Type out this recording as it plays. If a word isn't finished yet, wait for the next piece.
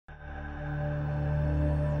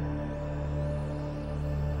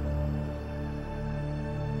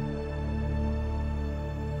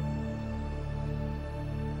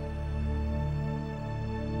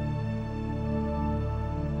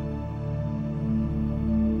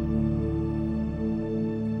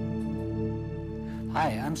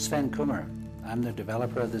Hi, I'm Sven Coomer. I'm the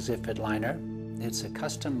developer of the ZipFit liner. It's a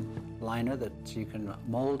custom liner that you can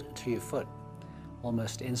mold to your foot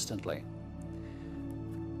almost instantly.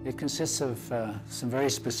 It consists of some very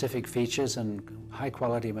specific features and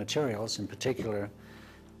high-quality materials, in particular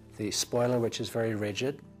the spoiler, which is very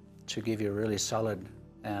rigid to give you a really solid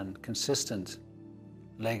and consistent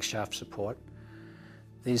leg shaft support.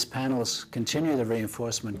 These panels continue the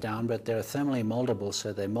reinforcement down, but they're thermally moldable,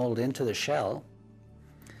 so they mold into the shell,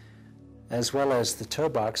 as well as the toe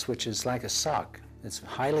box, which is like a sock. It's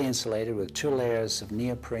highly insulated with 2 layers of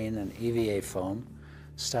neoprene and EVA foam,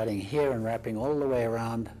 starting here and wrapping all the way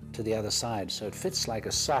around to the other side, so it fits like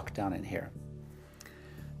a sock down in here.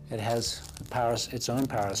 It has its own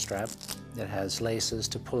power strap. It has laces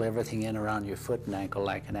to pull everything in around your foot and ankle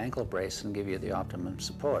like an ankle brace and give you the optimum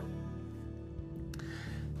support.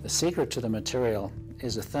 The secret to the material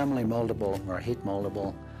is a thermally moldable or heat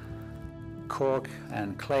moldable cork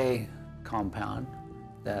and clay compound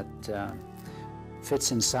that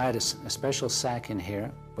fits inside a special sack in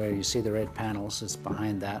here where you see the red panels. It's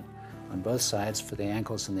behind that on both sides for the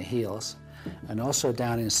ankles and the heels, and also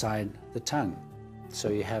down inside the tongue. So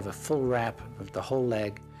you have a full wrap of the whole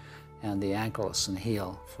leg and the ankles and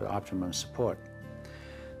heel for optimum support.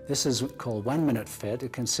 This is called 1 minute fit.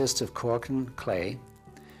 It consists of cork and clay,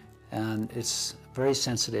 and it's very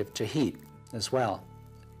sensitive to heat as well.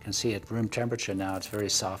 You can see at room temperature now it's very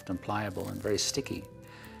soft and pliable and very sticky.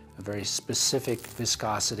 A very specific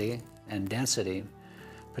viscosity and density,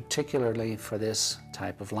 particularly for this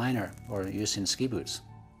type of liner or use in ski boots.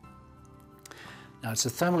 Now, it's a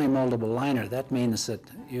thermally moldable liner. That means that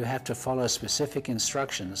you have to follow specific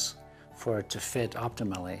instructions for it to fit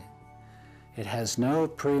optimally. It has no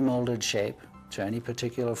pre-molded shape to any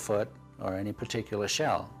particular foot or any particular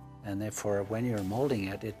shell, and therefore when you're molding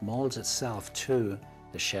it, it molds itself to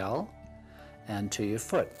the shell and to your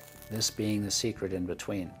foot, this being the secret in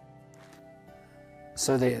between.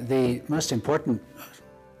 So the most important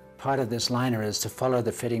part of this liner is to follow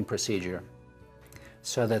the fitting procedure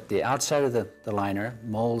so that the outside of the liner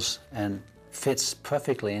molds and fits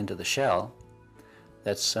perfectly into the shell.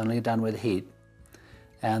 That's only done with heat.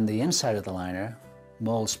 And the inside of the liner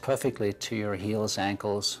molds perfectly to your heels,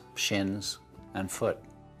 ankles, shins, and foot.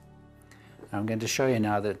 I'm going to show you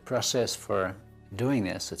now the process for doing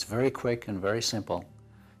this. It's very quick and very simple.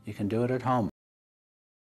 You can do it at home.